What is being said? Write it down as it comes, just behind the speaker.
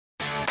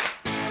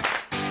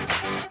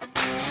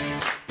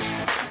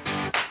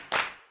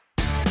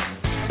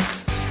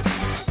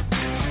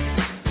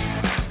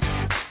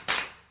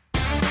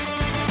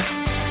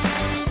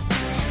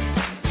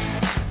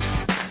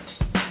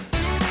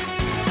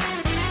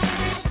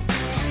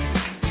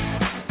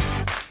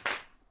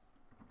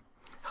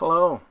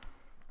Hello.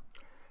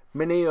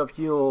 Many of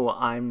you,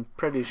 I'm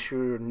pretty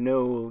sure,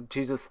 know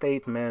Jesus'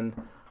 statement,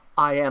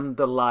 I am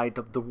the light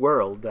of the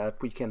world, that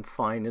we can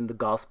find in the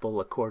Gospel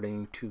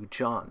according to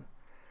John.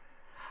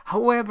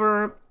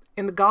 However,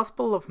 in the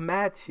Gospel of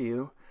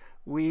Matthew,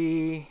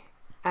 we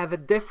have a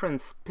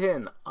different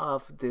spin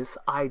of this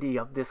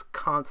idea, of this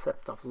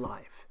concept of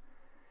life.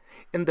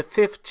 In the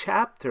 5th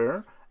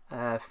chapter,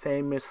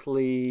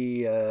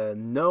 famously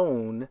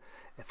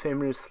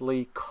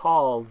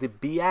called the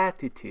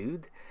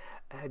Beatitude,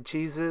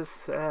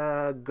 Jesus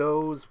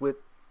goes with,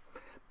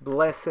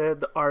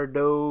 blessed are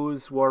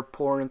those who are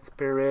poor in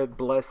spirit,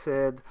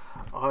 blessed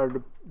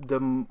are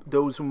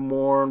those who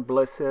mourn,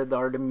 blessed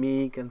are the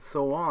meek, and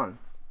so on.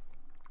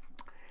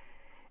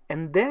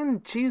 And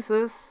then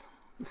Jesus,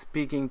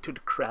 speaking to the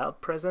crowd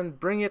present,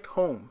 bring it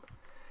home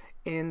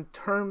in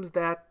terms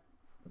that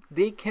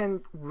they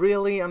can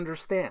really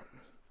understand,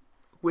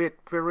 with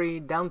very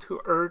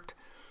down-to-earth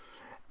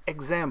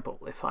example,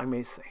 if I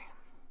may say.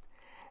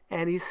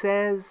 And he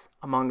says,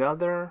 among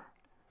other,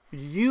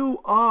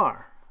 you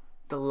are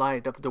the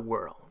light of the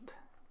world.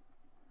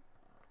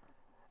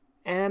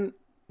 And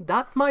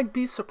that might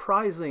be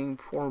surprising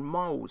for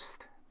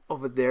most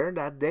over there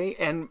that day,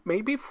 and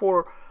maybe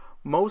for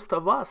most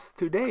of us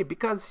today,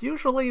 because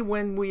usually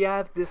when we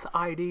have this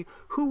idea,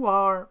 who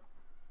are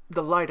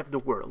the light of the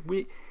world,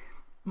 we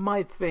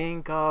might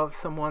think of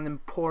someone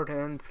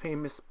important,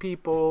 famous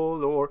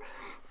people, or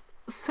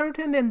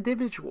certain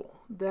individual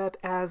that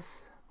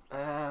has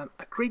a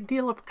great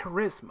deal of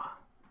charisma.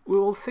 We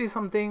will say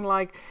something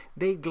like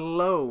they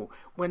glow.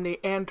 When they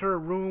enter a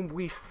room,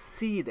 we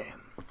see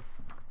them.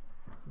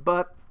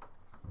 But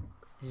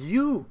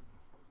you,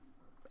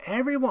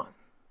 everyone,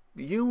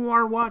 you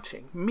are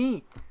watching,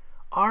 me,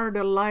 are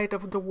the light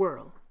of the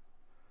world.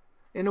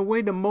 In a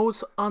way, the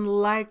most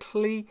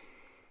unlikely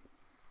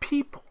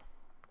people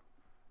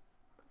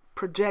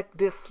project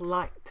this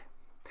light.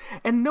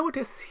 And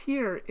notice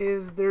here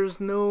is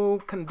there's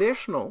no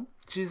conditional.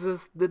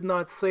 Jesus did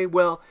not say,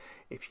 well,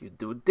 if you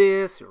do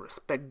this, you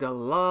respect the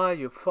law,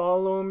 you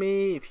follow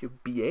me, if you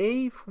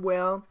behave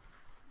well,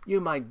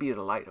 you might be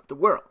the light of the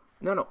world.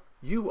 No,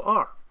 you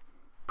are.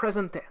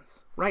 Present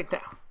tense, right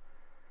now.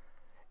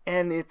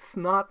 And it's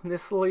not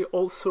necessarily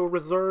also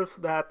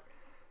reserved that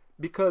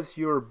because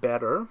you're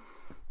better,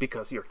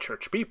 because you're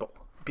church people,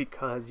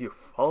 because you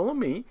follow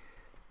me,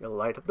 you're the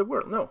light of the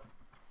world. No.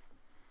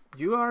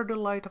 You are the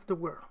light of the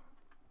world.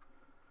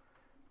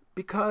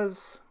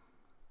 Because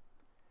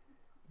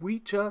we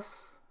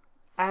just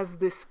has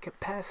this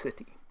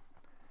capacity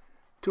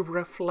to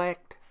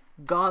reflect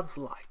God's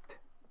light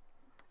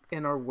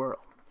in our world.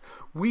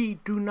 We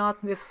do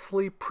not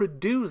necessarily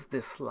produce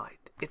this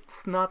light.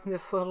 It's not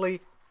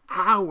necessarily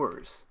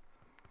ours.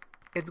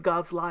 It's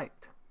God's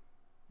light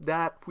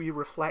that we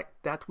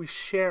reflect, that we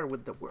share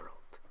with the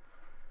world.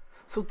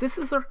 So this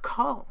is our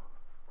call.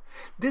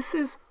 This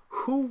is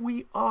who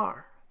we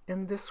are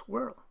in this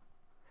world.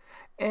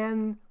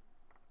 And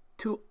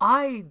to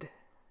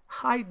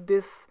hide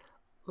this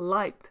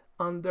light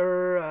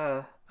under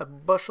a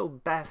bushel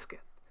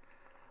basket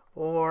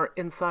or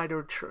inside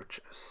our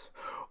churches,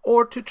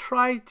 or to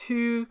try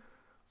to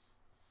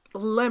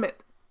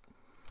limit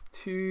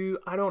to,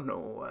 I don't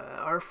know,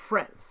 our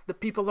friends, the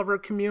people of our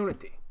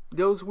community,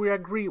 those we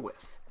agree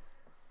with,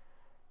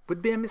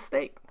 would be a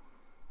mistake,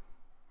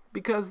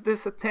 because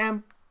this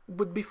attempt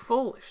would be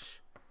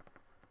foolish.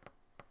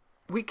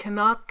 We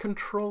cannot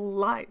control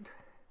light.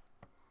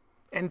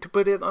 And to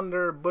put it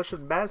under a bushel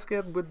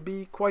basket would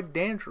be quite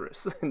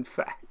dangerous, in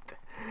fact.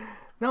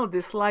 No,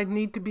 this light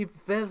needs to be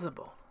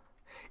visible.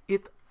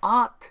 It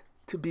ought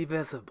to be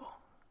visible.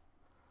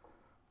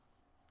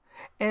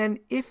 And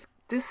if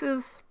this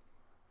is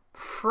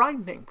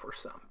frightening for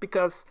some,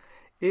 because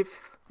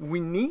if we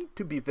need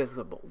to be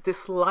visible,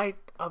 this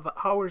light of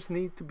ours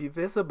needs to be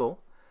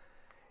visible,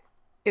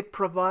 it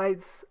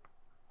provides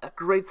a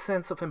great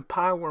sense of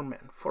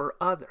empowerment for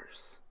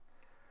others.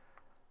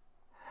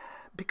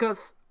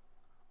 Because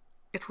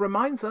it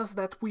reminds us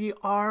that we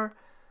are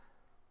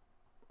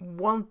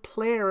one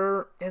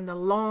player in a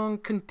long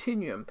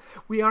continuum.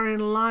 We are in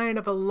line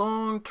of a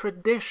long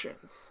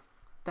traditions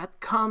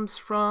that comes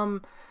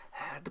from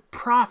the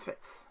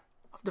prophets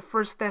of the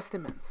First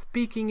Testament,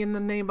 speaking in the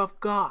name of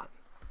God,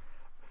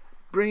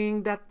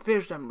 bringing that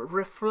vision,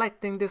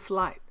 reflecting this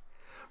light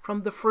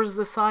from the first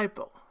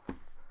disciple,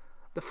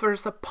 the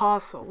first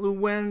apostle who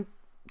went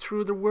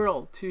through the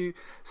world to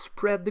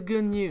spread the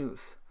good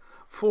news,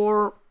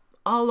 for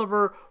all of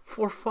our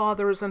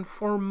forefathers and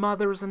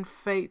foremothers in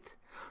faith,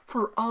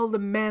 for all the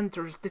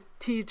mentors, the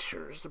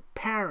teachers, the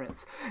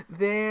parents,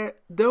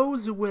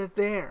 those who were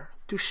there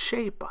to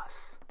shape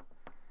us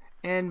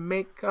and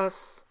make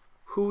us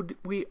who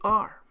we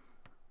are.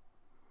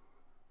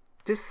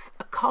 This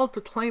a call to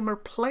claim our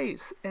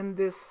place in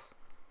this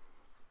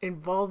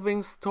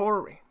evolving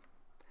story,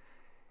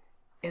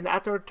 and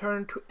at our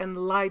turn to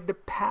enlighten the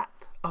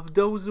path of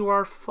those who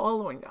are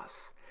following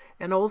us,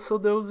 and also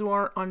those who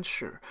are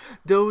unsure,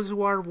 those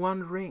who are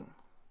wondering.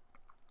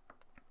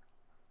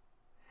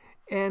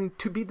 And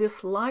to be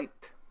this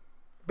light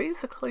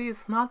Basically,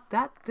 it's not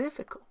that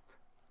difficult.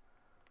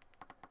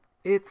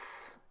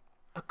 It's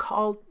a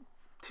call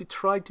to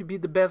try to be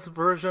the best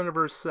version of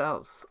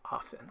ourselves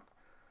often,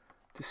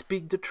 to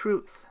speak the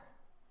truth,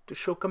 to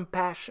show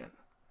compassion,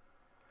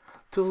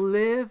 to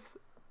live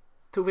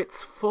to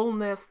its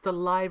fullness the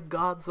life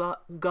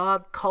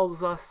God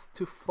calls us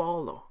to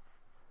follow.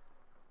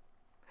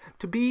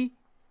 To be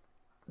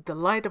the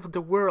light of the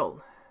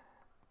world,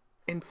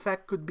 in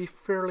fact, could be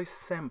fairly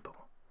simple.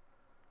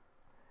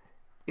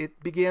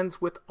 It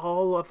begins with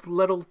all of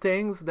little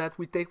things that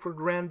we take for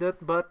granted,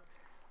 but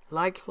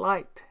like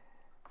light,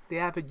 they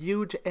have a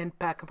huge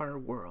impact on our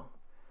world.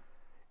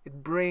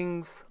 It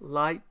brings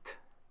light.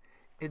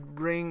 It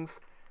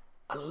brings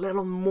a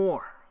little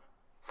more.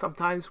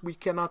 Sometimes we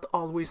cannot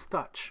always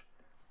touch,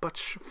 but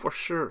for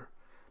sure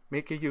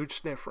make a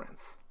huge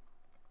difference.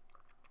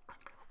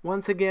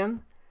 Once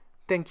again,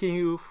 thank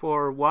you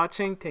for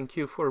watching. Thank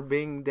you for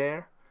being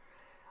there.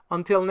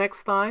 Until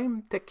next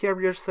time, take care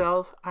of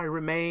yourself. I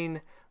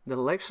remain the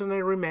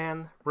lectionary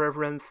man,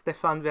 Reverend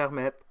Stéphane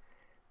Vermette.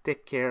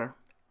 Take care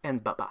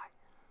and bye-bye.